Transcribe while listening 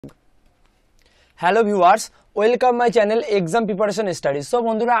Hello viewers, welcome my channel exam preparation studies. So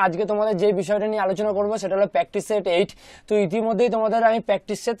বন্ধুরা, আজকে তোমাদের যে বিষয়টা নিয়ে আলোচনা করবো সেটা হলো প্র্যাকটিস সেট 8। তো ইতিমধ্যেই তোমাদের আমি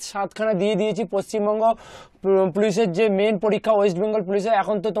প্র্যাকটিস সেট 7খানা দিয়ে দিয়েছি। পশ্চিমবঙ্গ পুলিশের যে মেন পরীক্ষা, ওয়েস্ট বেঙ্গল পুলিশের,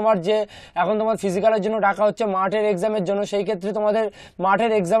 এখন তোমার ফিজিক্যালের জন্য ডাকা হচ্ছে মাঠের এক্সামের জন্য। সেই ক্ষেত্রে তোমাদের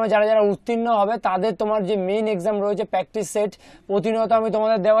মাঠের এক্সামে যারা যারা উত্তীর্ণ হবে তাদের তোমার যে মেন এক্সাম রয়েছে প্র্যাকটিস সেট প্রতিনিয়ত আমি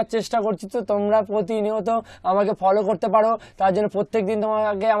তোমাদের দেওয়ার চেষ্টা করছি। তো তোমরা প্রতিনিয়ত আমাকে ফলো করতে পারো, তার জন্য প্রত্যেক দিন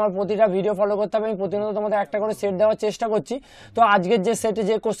তোমাকে আমার প্রতিটা ভিডিও ফলো করতে হবে। আমি প্রতিনিয়ত তোমাদের একটা করে সেট দেওয়ার চেষ্টা করছি। তো আজকের যে সেটে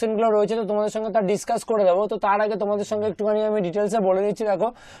যে কোশ্চেনগুলো রয়েছে তো তোমাদের সঙ্গে তার ডিসকাস করে দেবো। তো তার আগে তোমাদের সঙ্গে একটুখানি আমি ডিটেলসে বলে দিচ্ছি। দেখো,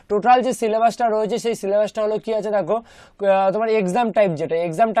 টোটাল যে সিলেবাসটা রয়েছে সেই সিলেবাসটা হলো কি আছে। দেখো, তোমার এক্সাম টাইপ যেটা,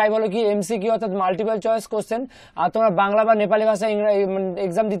 এক্সাম টাইপ হলো কি এমসিকিউ অর্থাৎ মাল্টিপল চয়েস কোশ্চেন। আর তোমরা বাংলা বা নেপালি ভাষায়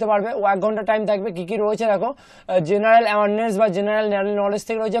এক্সাম দিতে পারবে। 1 ঘন্টা টাইম থাকবে। কি কি রয়েছে দেখো, জেনারেল অ্যাওয়ারনেস বা জেনারেল নলেজ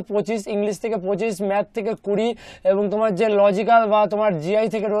থেকে রয়েছে 25, ইংলিশ থেকে 25, ম্যাথ থেকে 20 এবং তোমার যে লজিক্যাল বা তোমার জিআই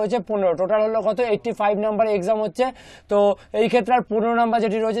থেকে রয়েছে 15। টোটাল হলো কত, 85 নাম্বার এক্সাম হচ্ছে। তো এই ক্ষেত্রে আর 15 নাম্বার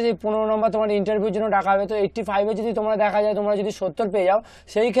যেটি রয়েছে সেই 15 নাম্বার তোমার ইন্টারভিউর জন্য ডাকা হবে। তো 85-এ যদি তোমরা দেখা যায় তোমরা যদি 70 পেয়ে যাও,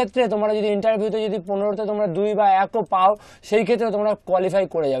 সেই ক্ষেত্রে তোমরা যদি ইন্টারভিউতে যদি 15তে তোমরা 2 বা 1ও পাও, সেই ক্ষেত্রে তোমরা কোয়ালিফাই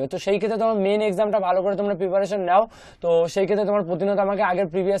করে যাবে। তো সেই ক্ষেত্রে তোমার মেন এক্সামটা ভালো করে তোমরা প্রিপারেশন নাও। তো সেই ক্ষেত্রে তোমার প্রতিনিয়ত আমাকে আগের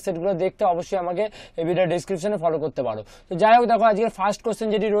প্রিভিয়াস সেটগুলো দেখতে অবশ্যই আমাকে এই ভিডিও ডিসক্রিপশনে ফলো করতে পারো। তো যাই হোক, দেখো আজকের ফার্স্ট কোশ্চেন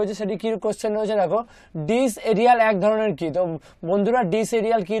যেটি রয়েছে সেটি কি কোশ্চেন রয়েছে। দেখো, ডিস এরিয়াল এক ধরনের কি। তো বন্ধুরা, ডিস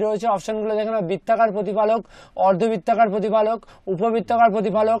এরিয়াল কি রয়েছে অপশনগুলো দেখে নাও। বৃত্তাকার প্রতিফলক, অর্ধবৃত্তাকার প্রতিফলক, উপবৃত্তাকার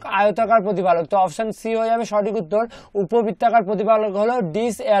প্রতিফলক, আয়তাকার প্রতিফলক। তো অপশন সি হয়ে যাবে সঠিক উত্তর। উপবৃত্তাকার প্রতিফলক হলো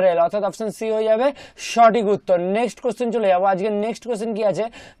ডিস এরিয়াল, অর্থাৎ অপশন সি হয়ে যাবে সঠিক উত্তর। নেক্সট কোশ্চেন চলে যাবো। আজকের নেক্সট কোশ্চেন কি আছে,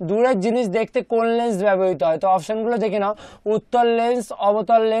 দূরের জিনিস দেখতে কোন লেন্স ব্যবহৃত হয়। তো অপশনগুলো দেখে নাও, উত্তল লেন্স,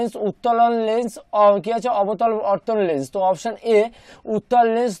 অবতল লেন্স, উত্তোলন লেন্স, কি আছে অবতল অর্তন লেন্স। তো অপশন এ উত্তল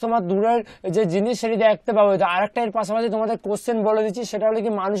লেন্স তোমার দূরের যে জিনিস সেটি দেখতে ব্যবহৃত। আরেকটা এর পাশাপাশি তোমাদের কোশ্চেন বলে দিচ্ছি, সেটা হলো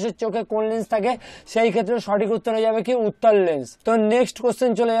কি মানুষের চোখে কোন লেন্স থাকে, সেই ক্ষেত্রে সঠিক উত্তর হয়ে যাবে কি উত্তল লেন্স। তো নেক্সট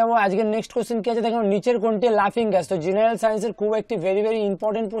কোশ্চেন চলে যাবো। আজকের নেক্সট কোশ্চেন কি আছে দেখো, নিচের কোনটি লাফিং গ্যাস। তো জেনারেল সায়েন্সের খুব একটি ভেরি ভেরি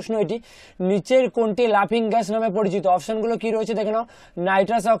ইম্পর্টেন্ট প্রশ্ন এটি। নিচের কোনটি লাফিং গ্যাস নামে পরিচিত। অপশনগুলো কি রয়েছে দেখে নাও,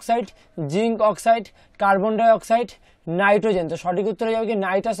 nitrous oxide, zinc oxide, carbon die oxide, nitrogen. তো সঠিক উত্তর হয়ে যাবে কি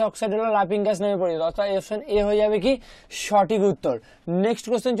নাইট্রাস অক্সাইড হলো লাফিং গ্যাস নামে পরিচিত, অর্থাৎ অপশন এ হয়ে যাবে কি সঠিক উত্তর। নেক্সট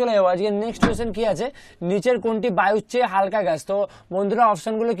কোশ্চেন চলে যাবো। আজকে নেক্সট কোশ্চেন কি আছে, নিচের কোনটি বায়ুর চেয়ে হালকা গ্যাস। তো বন্ধুরা,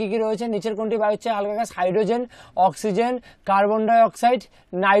 অপশনগুলো কি কি রয়েছে, নিচের কোনটি বায়ুর চেয়ে হালকা gas, hydrogen, oxygen, carbon die oxide,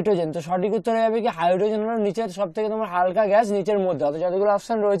 nitrogen. তো সঠিক উত্তর হয়ে যাবে কি হাইড্রোজেন হলো নিচের সব থেকে তোমার হালকা গ্যাস নিচের মধ্যে, অর্থাৎ যতগুলো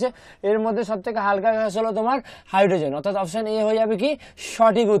অপশন রয়েছে এর মধ্যে সব থেকে হালকা গ্যাস হলো তোমার হাইড্রোজেন, অর্থাৎ অপশন এ হয়ে যাবে কি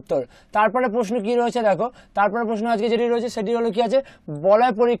সঠিক উত্তর। তারপরে প্রশ্ন কি রয়েছে দেখো, তারপরে প্রশ্ন আজকে যেটি রয়েছে সেটি হলো কি আছে,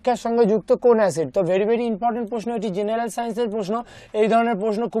 বলয় পরীক্ষার সঙ্গে যুক্ত কোন অ্যাসিড। তো ভেরি ভেরি ইম্পর্টেন্ট প্রশ্ন এটি, জেনারেল সায়েন্সের প্রশ্ন। এই ধরনের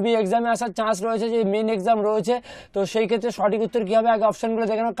প্রশ্ন খুবই এক্সামে আসার চান্স রয়েছে, যে মেন এক্সাম রয়েছে। তো সেই ক্ষেত্রে সঠিক উত্তর কি হবে, আগে অপশনগুলো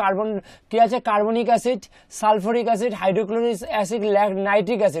দেখে নাও। কার্বন কি আছে, carbonic acid, sulphuric acid, hydrochloric acid,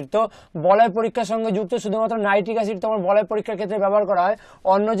 nitric acid. তো বলয় পরীক্ষার সঙ্গে যুক্ত শুধুমাত্র নাইট্রিক অ্যাসিড তোমার বলয় পরীক্ষার ক্ষেত্রে ব্যবহার করা হয়।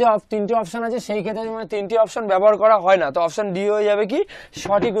 অন্য যে 3টি অপশন আছে সেই ক্ষেত্রে তোমার 3টি অপশন ব্যবহার করা হয় না। তো অপশন ডি হয়ে যাবে কি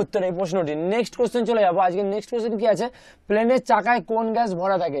সঠিক উত্তর এই প্রশ্নটি। নেক্সট কোশ্চেন চলে যাবো। আজকে নেক্সট কোশ্চেন কি আছে, প্লেনের চাকায় কোন গ্যাস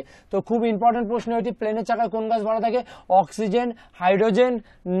ভরা থাকে। তো খুব ইম্পর্টেন্ট প্রশ্ন এটি, প্লেনের চাকায় কোন গ্যাস ভরা থাকে, oxygen, hydrogen,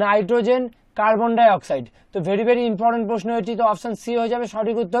 nitrogen, carbon die oxide. তো ভেরি ভেরি ইম্পর্টেন্ট প্রশ্ন এটি। তো অপশন সি হয়ে যাবে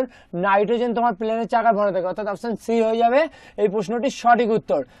সঠিক উত্তর, নাইট্রোজেন তোমার প্লেনের চাকায় ভরা থাকে, অর্থাৎ অপশন সি হয়ে যাবে এই প্রশ্নটির সঠিক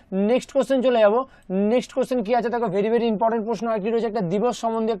উত্তর। নেক্সট কোশ্চেন চলে যাবো। নেক্সট কোশ্চেন কি আছে দেখো, ভেরি ভেরি ইম্পর্টেন্ট প্রশ্ন একটি রয়েছে, একটা দিবস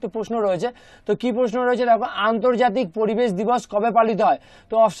সম্বন্ধে একটি প্রশ্ন রয়েছে। তো কি প্রশ্ন রয়েছে দেখো, আন্তর্জাতিক পরিবেশ দিবস কবে পালিত হয়।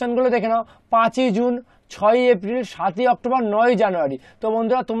 তো অপশনগুলো দেখে নাও, 5ই জুন, 6ই এপ্রিল, 7ই অক্টোবর, 9ই জানুয়ারি। তো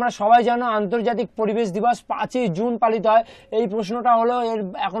বন্ধুরা, তোমরা সবাই জানো আন্তর্জাতিক পরিবেশ দিবস 5ই জুন পালিত হয়। এই প্রশ্নটা হলো এর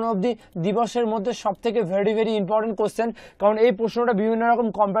এখনো অবধি দিবসের মধ্যে সব থেকে ভেরি ভেরি ইম্পর্টেন্ট কোশ্চেন, কারণ এই প্রশ্নটা বিভিন্ন রকম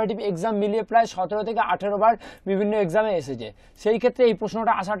কম্পারেটিভ এক্সাম মিলিয়ে প্রায় 17 থেকে 18 বার বিভিন্ন এক্সামে এসেছে। সেই ক্ষেত্রে এই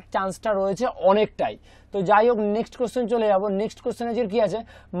প্রশ্নটা আসার চান্সটা রয়েছে অনেকটাই। তো যাই হোক, নেক্সট কোশ্চেন চলে যাবো। নেক্সট কোশ্চেন আছে কি আছে,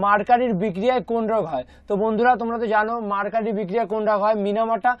 মার্কারির বিক্রিয়ায় কোন রোগ হয়। তো বন্ধুরা, তোমরা তো জানো মার্কারির বিক্রিয়া কোন রোগ হয়,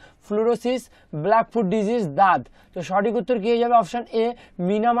 মিনামাটা, ফ্লোরোসিস, ব্ল্যাকফুট ডিজিজ, দাঁত। তো সঠিক উত্তর কি হয়ে যাবে, অপশন এ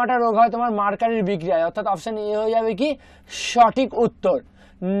মিনামাটা রোগ হয় তোমার মার্কারির বিক্রিয়ায়, অর্থাৎ অপশন এ হয়ে যাবে কি সঠিক উত্তর।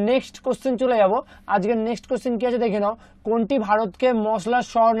 নেক্সট কোশ্চেন চলে যাবো। আজকের নেক্সট কোশ্চেন কি আছে দেখে নাও, কোনটি ভারতকে মশলার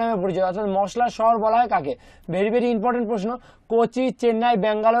শহর নামে পরিচিত, অর্থাৎ মশলার শহর বলা হয় কাকে। ভেরি ভেরি ইম্পর্টেন্ট প্রশ্ন, কোচি, চেন্নাই,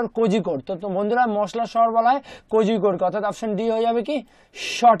 ব্যাঙ্গালোর, কোজিকোড। তো বন্ধুরা, মশলার শহর বলা হয় কোজিকোডকে, অর্থাৎ অপশন ডি হয়ে যাবে কি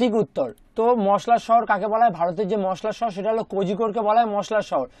সঠিক উত্তর। তো মশলার শহর কাকে বলা হয়, ভারতের যে মশলার শহর সেটা হলো কোজিকোডকে বলা হয় মশলার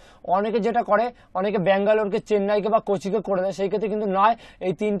শহর। অনেকে যেটা করে, অনেকে ব্যাঙ্গালোরকে চেন্নাইকে বা কোচিকে করে দেয়, সেই ক্ষেত্রে কিন্তু নয়।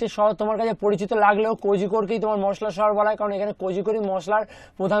 এই 3টে শহর তোমার কাছে পরিচিত লাগলেও কোজিকোডকেই তোমার মশলার শহর বলা হয়, কারণ এখানে কোজিকোডই মশলার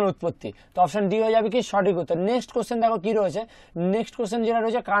প্রধান উৎপত্তি। তো অপশন ডি হয়ে যাবে কি সঠিক উত্তর। নেক্সট কোশ্চেন দেখো কি কি রয়েছে। নেক্সট কোশ্চেন যেটা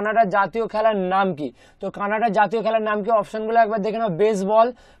রয়েছে, কানাডার জাতীয় খেলার নাম কি? তো কানাডার জাতীয় খেলার নাম কি? অপশনগুলো একবার দেখে নাও, baseball,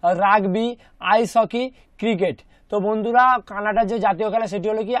 rugby, ice hockey, cricket. তো বন্ধুরা কানাডার যে জাতীয় খেলা সেটি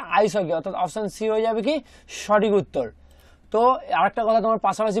হলো কি আইস হকি, অর্থাৎ অপশন সি হয়ে যাবে কি সঠিক উত্তর। তো আরেকটা কথা তোমার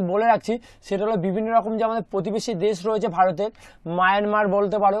পাশাপাশি বলে রাখছি, সেটা হলো বিভিন্ন রকম যে আমাদের প্রতিবেশী দেশ রয়েছে ভারতের, মায়ানমার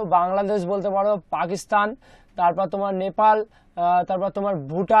বলতে পারো, বাংলাদেশ বলতে পারো, পাকিস্তান, তারপর তোমার নেপাল, তারপর তোমার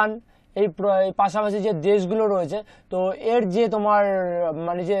ভুটান, এই পাশাপাশি যে দেশগুলো রয়েছে, তো এর যে তোমার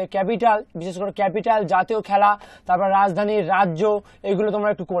মানে যে ক্যাপিটাল, বিশেষ করে ক্যাপিটাল, জাতীয় খেলা, তারপর রাজধানী, রাজ্য, এগুলো তোমরা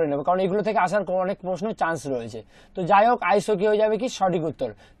একটু করে নেবে, কারণ এগুলো থেকে আসার অনেক প্রশ্ন চান্স রয়েছে। তো যাই হোক, আইস হকি হয়ে যাবে কি সঠিক উত্তর।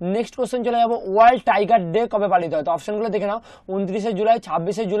 নেক্সট কোশ্চেন চলে যাবো, ওয়ার্ল্ড টাইগার ডে কবে পালিত হয়? তো অপশনগুলো দেখে নাও, 29শে জুলাই,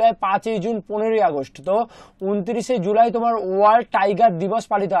 26শে জুলাই, 5ই জুন, 15ই আগস্ট। তো 29শে জুলাই তোমার ওয়ার্ল্ড টাইগার দিবস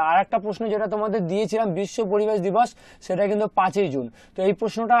পালিত হয়। আর একটা প্রশ্ন যেটা তোমাদের দিয়েছিলাম বিশ্ব পরিবেশ দিবস, সেটা কিন্তু 5ই জুন। তো এই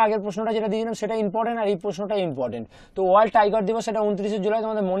প্রশ্নটা, আগের প্রশ্নটা যেটা দিয়েছিলাম সেটা ইম্পর্টেন্ট, আর এই প্রশ্নটা ইম্পর্টেন্ট। তো ওয়ার্ল্ড টাইগার দিবস সেটা 29শে জুলাই,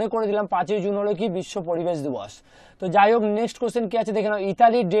 তোমাদের মনে করে দিলাম। 5ই জুন হলো কি বিশ্ব পরিবেশ দিবস। তো যাই হোক, নেক্সট কোশ্চেন কি আছে দেখে নাও,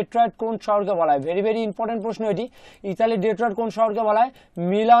 ইতালির ডেট্রয়েট কোন শহরকে বলা হয়? ভেরি ভেরি ইম্পর্টেন্ট প্রশ্ন এটি। ইতালির ডেট্রয়েট কোন শহরকে বলা হয়?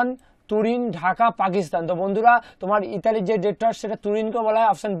 মিলান, তুরিন, ঢাকা, পাকিস্তান। তো বন্ধুরা তোমার ইতালির যে ডেট্রয়েট সেটা তুরিনকে বলা হয়,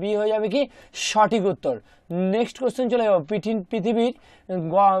 অপশন বি হয়ে যাবে কি সঠিক উত্তর। নেক্সট কোশ্চেন চলে যাবো, পৃথিবীর,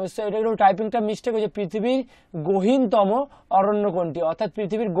 এটা একটু টাইপিংটা মিস্টেক হয়েছে, পৃথিবীর গহীনতম অরণ্য কোনটি? অর্থাৎ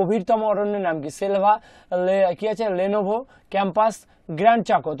পৃথিবীর গভীরতম অরণ্যের নাম কি? সেলভা, কি আছে, লেনোভো, ক্যাম্পাস, গ্র্যান্ড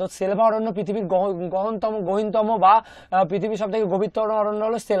চাকো। তো সেলভা অরণ্য পৃথিবীর গহীনতম বা পৃথিবীর সব থেকে গভীরতম অরণ্য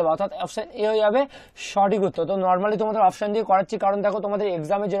হলো সেলভা, অর্থাৎ অপশন এ হয়ে যাবে সঠিক উত্তর। তো নর্মালি তোমাদের অপশন দিয়ে করাচ্ছি, কারণ দেখো তোমাদের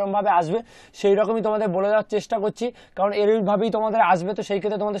এক্সামে যেরকম ভাবে আসবে সেই রকমই তোমাদের বলে দেওয়ার চেষ্টা করছি, কারণ এরভাবেই তোমাদের আসবে। তো সেই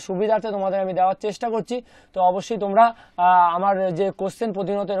ক্ষেত্রে তোমাদের সুবিধার্থে তোমাদের আমি দেওয়ার চেষ্টা করছি। তো অবশ্যই তোমরা আমার যে কোশ্চেন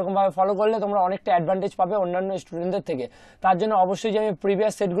প্রতিনিয়ত এরকম ভাবে ফলো করলে তোমরা অনেকটা অ্যাডভান্টেজ পাবে অন্যান্য স্টুডেন্টদের থেকে। তার জন্য অবশ্যই যে আমি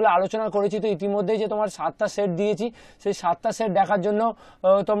প্রিভিয়াস সেটগুলো আলোচনা করেছি, তো ইতিমধ্যেই যে তোমার 7টা সেট দিয়েছি, সেই 7টা সেট দেখার জন্য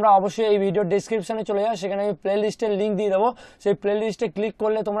তোমরা অবশ্যই এই ভিডিও ডেসক্রিপশনে চলে যাও, সেখানে আমি প্লে লিস্টের লিঙ্ক দিয়ে দেবো। সেই প্লে লিস্টে ক্লিক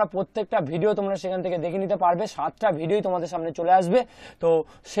করলে তোমরা প্রত্যেকটা ভিডিও তোমরা সেখান থেকে দেখে নিতে পারবে। 7টা ভিডিওই তোমাদের সামনে চলে আসবে। তো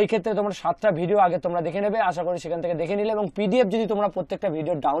সেই ক্ষেত্রে তোমরা 7টা ভিডিও আগে তোমরা দেখে নেবে, আশা করি সেখান থেকে দেখে নিলে, এবং পিডিএফ যদি তোমরা প্রত্যেকটা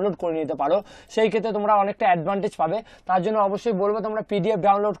ভিডিও ডাউনলোড করে নিতে পারো, সেই ক্ষেত্রে তোমরা অনেকটা অ্যাডভান্টেজ পাবে। তার জন্য অবশ্যই বলবো তোমরা পিডিএফ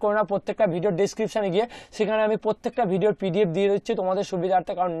ডাউনলোড করে নাও, প্রত্যেকটা ভিডিও ডেসক্রিপশনে গিয়ে সেখানে আমি প্রত্যেকটা ভিডিওর পিডিএফ দিয়ে দিচ্ছি তোমাদের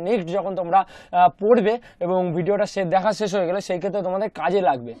সুবিধার্থে, কারণ নেক্সট যখন তোমরা পড়বে এবং ভিডিওটা দেখা শেষ হয়ে গেলে সেই ক্ষেত্রে তোমাদের কাজে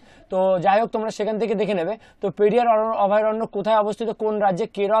লাগবে। তো যাই হোক, তোমরা সেখান থেকে দেখে নেবে। তো পেরিয়ার অভয়ারণ্য কোথায় অবস্থিত? কোন রাজ্যে?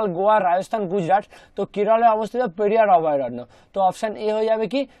 কেরল, গোয়া, রাজস্থান, গুজরাট। তো কেরলে অবস্থিত পেরিয়ার অভয়ারণ্য। তো অপশন এ হয়ে যাবে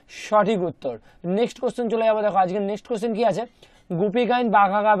কি সঠিক উত্তর। নেক্সট কোশ্চেন চলে যাবো, দেখো আজকে নেক্সট কোশ্চেন কি আছে, গুপি গাইন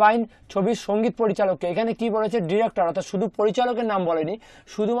বাঘা বাইন ছবির সঙ্গীত পরিচালককে। এখানে কি বলেছে? ডিরেক্টর, অর্থাৎ শুধু পরিচালকের নাম বলেনি,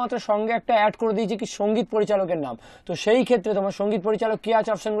 শুধুমাত্র সঙ্গে একটা অ্যাড করে দিয়েছে কি সঙ্গীত পরিচালকের নাম। তো সেই ক্ষেত্রে তোমার সঙ্গীত পরিচালক কি আছে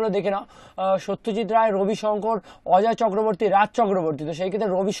অপশনগুলো দেখে নাও, সত্যজিৎ রায়, রবি শঙ্কর, অজয় চক্রবর্তী, রাজ চক্রবর্তী। তো সেই ক্ষেত্রে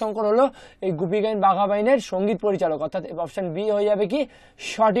রবি শঙ্কর হলো এই গুপি গাইন বাঘা বাইনের সঙ্গীত পরিচালক, অর্থাৎ অপশন বি হয়ে যাবে কি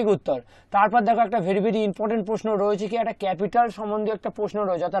সঠিক উত্তর। তারপর দেখো একটা ভেরি ভেরি ইম্পর্টেন্ট প্রশ্ন রয়েছে, কি একটা ক্যাপিটাল সম্বন্ধীয় একটা প্রশ্ন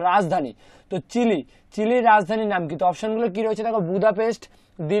রয়েছে, অর্থাৎ রাজধানী। তো চিলির রাজধানীর নাম কি? তো অপশনগুলো কি রয়েছে দেখো, বুদাপেস্ট,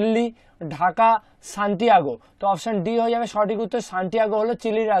 দিল্লি, ঢাকা, সান্টিয়াগো। তো অপশন ডি হয়ে যাবে সঠিক উত্তর। সান্টিয়াগো হলো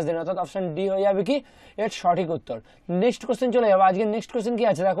চিলির রাজধানী, অর্থাৎ অপশন ডি হয়ে যাবে কি এর সঠিক উত্তর। নেক্সট কোশ্চেন চলে যাবো, আজকে নেক্সট কোশ্চেন কি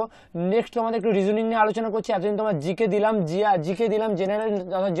আছে দেখো, নেক্সট তোমাদের একটু রিজনিং নিয়ে আলোচনা করছি। এতদিন তোমার জিকে দিলাম,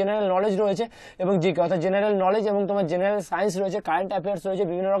 জেনারেল নলেজ রয়েছে, এবং জিকে অর্থাৎ জেনারেল নলেজ, এবং তোমার জেনারেল সায়েন্স রয়েছে, কারেন্ট অ্যাফেয়ার্স রয়েছে,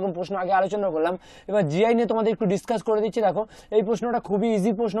 বিভিন্ন রকম প্রশ্ন আগে আলোচনা করলাম। এবার জিআই নিয়ে তোমাদের একটু ডিসকাস করে দিচ্ছি। দেখো এই প্রশ্নটা খুবই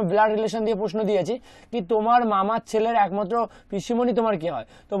ইজি প্রশ্ন, ব্লাড রিলেশন দিয়ে প্রশ্ন দিয়েছি, কি তোমার মামার ছেলের একমাত্র পিসিমণি তোমার কি হয়?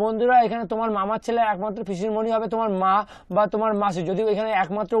 তো বন্ধুরা এখানে তোমার মামার ছেলের একমাত্র পিসিমণি হবে তোমার মা বা তোমার মাসি, যদিও এখানে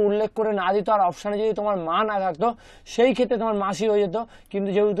একমাত্র উল্লেখ করে না দিত, আর অপশানে যদি তোমার মা না থাকতো সেই ক্ষেত্রে তোমার মাসি হয়ে যেত, কিন্তু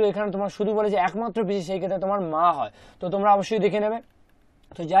যেহেতু এখানে তোমার শুধু বলে যে একমাত্র পিসি, সেই ক্ষেত্রে তোমার মা হয়। তো তোমরা অবশ্যই দেখে নেবে।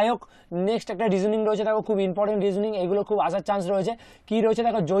 তো যাই হোক, নেক্সট একটা রিজনিং রয়েছে, দেখো খুব ইম্পর্টেন্ট রিজনিং, এগুলো খুব আসার চান্স রয়েছে। কি রয়েছে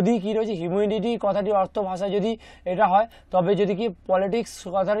দেখো, যদি কি রয়েছে, হিউম্যানিটি কথাটির অর্থ ভাষায় যদি এটা হয়, তবে যদি কি পলিটিক্স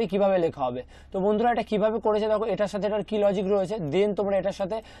কথাটি কিভাবে লেখা হবে। তো বন্ধুরা এটা কিভাবে করেছে দেখো, এটার সাথে এটার কি লজিক রয়েছে, দেন তোমরা এটার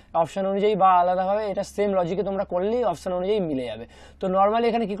সাথে অপশন অনুযায়ী বা আলাদাভাবে এটা সেম লজিকে তোমরা করলেই অপশন অনুযায়ী মিলে যাবে। তো নর্মালি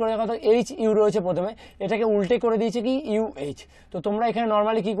এখানে কি করে দেখো, এইচ ইউ রয়েছে প্রথমে, এটাকে উল্টে করে দিয়েছে কি ইউ এইচ। তো তোমরা এখানে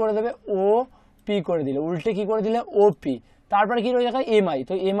নর্মালি কি করে দেবে, ও পি করে দিলে, উল্টে কি করে দিলে ও পি। তারপরে কি রয়েছে দেখো এমআই,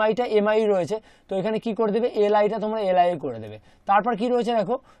 তো এমআইটা এমআই রয়েছে, তো এখানে কি করে দেবে এলআইটা তোমরা এলআই করে দেবে। তারপর কি রয়েছে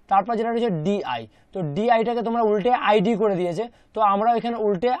দেখো, তারপর যেটা রয়েছে ডিআই, তো ডিআইটাকে তোমরা উল্টে আইডি করে দিয়েছে, তো আমরা এখানে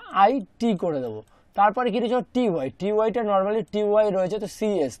উল্টে আই টি করে দেবো। তারপরে কি রয়েছে টিওয়াইটা নর্মালি টিওয়াই রয়েছে, তো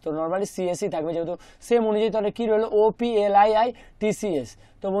সিএস, তো নর্মালি সিএসই থাকবে, যেহেতু সেম অনুযায়ী তাহলে কি রইলো ওপি এলআইআই টিসিএস।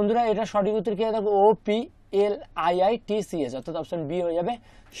 তো বন্ধুরা এটা সঠিক উত্তর কি দেখো ওপি LIITCS, অর্থাৎ অপশন বি হয়ে যাবে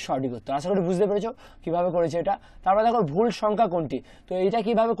সঠিক উত্তর। আশা করি বুঝতে পেরেছো কিভাবে করেছে এটা। তারপরে দেখো ভুল সংখ্যা কোনটি, তো এইটা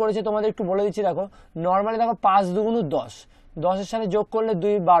কিভাবে করেছে তোমাদের একটু বলে দিচ্ছি। দেখো নর্মালি দেখো 5 দুগুণ 10, 10-এর সাথে যোগ করলে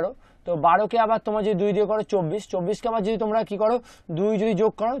 2 12, তো 12কে আবার তোমার যদি 2 দিয়ে করো 24, 24কে আবার যদি তোমরা কি করো 2 যদি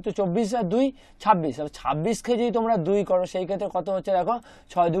যোগ করো তো 24 আর 2 26, আর 26কে যদি তোমরা 2 করো সেই ক্ষেত্রে কত হচ্ছে দেখো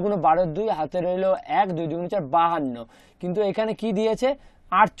 6 দুগুণ 12, 2 হাতে রইলো 1, 2 দুগুণ 4 52, কিন্তু এখানে কি দিয়েছে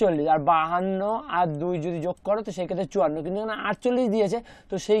 48, আর 52 আর 2 যদি যোগ করো তো সেই ক্ষেত্রে 54, কিন্তু এখানে 48 দিয়েছে,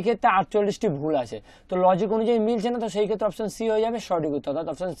 তো সেই ক্ষেত্রে 48টি ভুল আছে, তো লজিক অনুযায়ী মিলছে না, তো সেই ক্ষেত্রে অপশন সি হয়ে যাবে সঠিক উত্তর, অর্থাৎ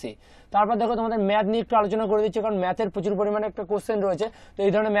অপশন সি। তারপর দেখো তোমাদের ম্যাথ নিয়ে একটু আলোচনা করে দিচ্ছি, কারণ ম্যাথের প্রচুর পরিমাণে একটা কোশ্চেন রয়েছে, তো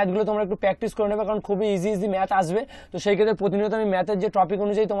এই ধরনের ম্যাথগুলো তোমরা একটু প্র্যাকটিস করে নেবে, কারণ খুবই ইজি ম্যাথ আসবে, তো সেই ক্ষেত্রে প্রতিনিয়ত আমি ম্যাথের যে টপিক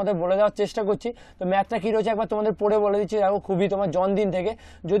অনুযায়ী তোমাদের বলে দেওয়ার চেষ্টা করছি। তো ম্যাথটা কি রয়েছে একবার তোমাদের পড়ে বলে দিচ্ছি। দেখো খুবই তোমার জন্মদিন থেকে,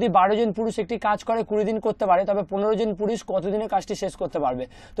 যদি 12 জন পুরুষ একটি কাজ করে 20 দিন করতে পারে, তবে 15 জন পুরুষ কতদিনে কাজটি শেষ করতে পারবে।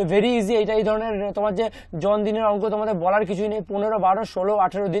 তো ভেরি ইজি, এইটা এই ধরনের তোমার যে জন্মদিনের অঙ্ক তোমাদের বলার কিছুই নেই, 15, 12, 16,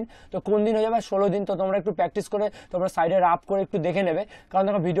 18 দিন, তো কোন দিন হয়ে যাবে 16 দিন। তো তোমরা একটু প্র্যাকটিস করে তোমরা সাইডে রাফ করে একটু দেখে নেবে, কারণ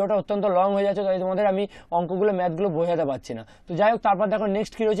দেখো ভিডিওটা অত্যন্ত লং হয়ে যাচ্ছে, তাই তোমাদের আমি অঙ্কগুলো ম্যাথগুলো বোঝাতে পারছি না। তো যাই হোক, তারপর দেখো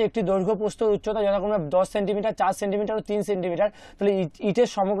নেক্সট কি রয়েছে, একটি দৈর্ঘ্য প্রস্থ উচ্চতা যথাক্রমে 10 সেন্টিমিটার, 4 সেন্টিমিটার ও 3 সেন্টিমিটার, তাহলে ইটের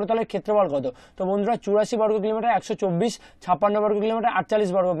সমগ্রতলের ক্ষেত্রফল কত। তো বন্ধুরা 84 বর্গ কিলোমিটার, 124, 56 বর্গ কিলোমিটার, 48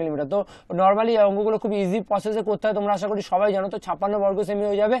 বর্গ কিলোমিটার। তো নর্মালি এই অঙ্কগুলো খুব ইজি প্রসেসে করতে হয়, তোমরা আশা করি সবাই জানো, তো 56 বর্গ সেমি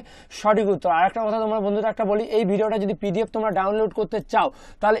হয়ে যাবে সঠিক উত্তর। আর একটা কথা তোমরা বন্ধুরা একটা বলি, এই ভিডিওটা যদি পিডিএফ তোমরা ডাউনলোড করতে চাও,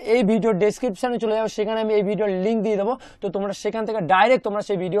 তাহলে এই ভিডিওর ডেসক্রিপশনে চলে যাও, সেখানে আমি এই ভিডিওর লিঙ্ক দিয়ে দেবো, তো তোমরা সেখান থেকে ডাইরেক্ট তোমরা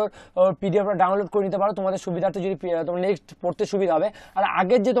সেই ভিডিওর পিডিএফটা ডাউনলোড করে নিতে পারো, তোমাদের সুবিধার্থে যদি তোমার নেক্সট পড়তে সুবিধা হবে। আর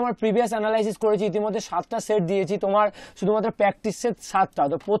আগের যে তোমার প্রিভিয়াস অ্যানালাইসিস করেছি, ইতিমধ্যে 7টা সেট দিয়েছি তোমার, শুধুমাত্র প্র্যাকটিস সেট 7টা,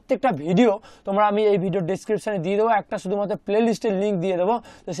 তো প্রত্যেকটা ভিডিও তোমরা আমি এই ভিডিওর ডেসক্রিপশনে দিয়ে দেবো, একটা শুধুমাত্র প্লে লিস্টের লিঙ্ক দিয়ে দেবো,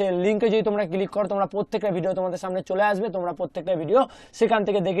 তো সেই লিঙ্কে যদি তোমরা ক্লিক করো, তোমরা প্রত্যেকটা ভিডিও তোমাদের সামনে চলে আসবে, তোমরা প্রত্যেকটা ভিডিও সেখান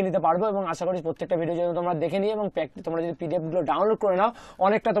থেকে দেখে নিতে পারবো, এবং আশা করি প্রত্যেকটা ভিডিও যদি তোমরা দেখে নিয়ে এবং তোমরা যদি পিডিএফ গুলো ডাউনলোড করে নাও,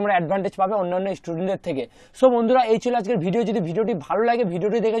 অনেকটা তোমরা অ্যাডভান্টেজ পাবে অন্যান্য স্টুডেন্টদের থেকে। সো বন্ধুরা এই ছিল আজকের ভিডিও। যদি ভিডিওটি ভালো লাগে,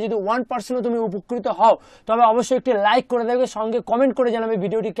 ভিডিওটি দেখে যদি 1% তুমি উপকৃত হও, তবে অবশ্যই একটি লাইক করে দেবে, সঙ্গে কমেন্ট করে জানাবে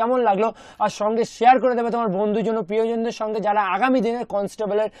ভিডিওটি কেমন লাগলো, আর সঙ্গে শেয়ার করে দেবে তোমার বন্ধুর জন্য, প্রিয়জনদের সঙ্গে, যারা আগামী দিনে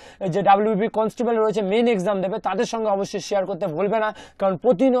কনস্টেবলের যে WB কনস্টেবল রয়েছে মেন এক্সাম দেবে, তাদের সঙ্গে অবশ্যই শেয়ার করতে ভুলবে না, কারণ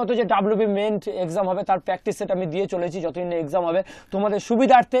প্রতিনিয়ত যে WB মেন এক্সাম হবে তার প্র্যাকটিস সেট আমি দিয়ে চলেছি, যতদিন এক্সাম হবে তোমাদের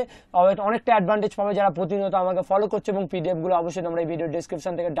সুবিধার্থে অনেকটা অ্যাডভান্টেজ পাবে যারা প্রতিনিয়ত আমাকে ফলো করছে, এবং পিডিএফ গুলো অবশ্যই তোমরা এই ভিডিও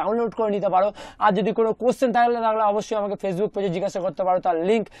ডেসক্রিপশন থেকে ডাউনলোড করে নিতে পারো। আর যদি কোনো কোশ্চেন থাকলে অবশ্যই আমাকে ফেসবুক পেজে জিজ্ঞাসা করতে পারো, তার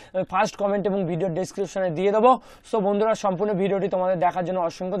লিঙ্ক আমি ফার্স্ট কমেন্ট এবং ভিডিও ডেসক্রিপশনে দিয়ে দেবো। সো বন্ধুরা সম্পূর্ণ ভিডিওটি তোমাদের দেখার জন্য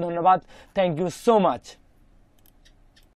অসংখ্য ধন্যবাদ, থ্যাংক ইউ সো মাচ।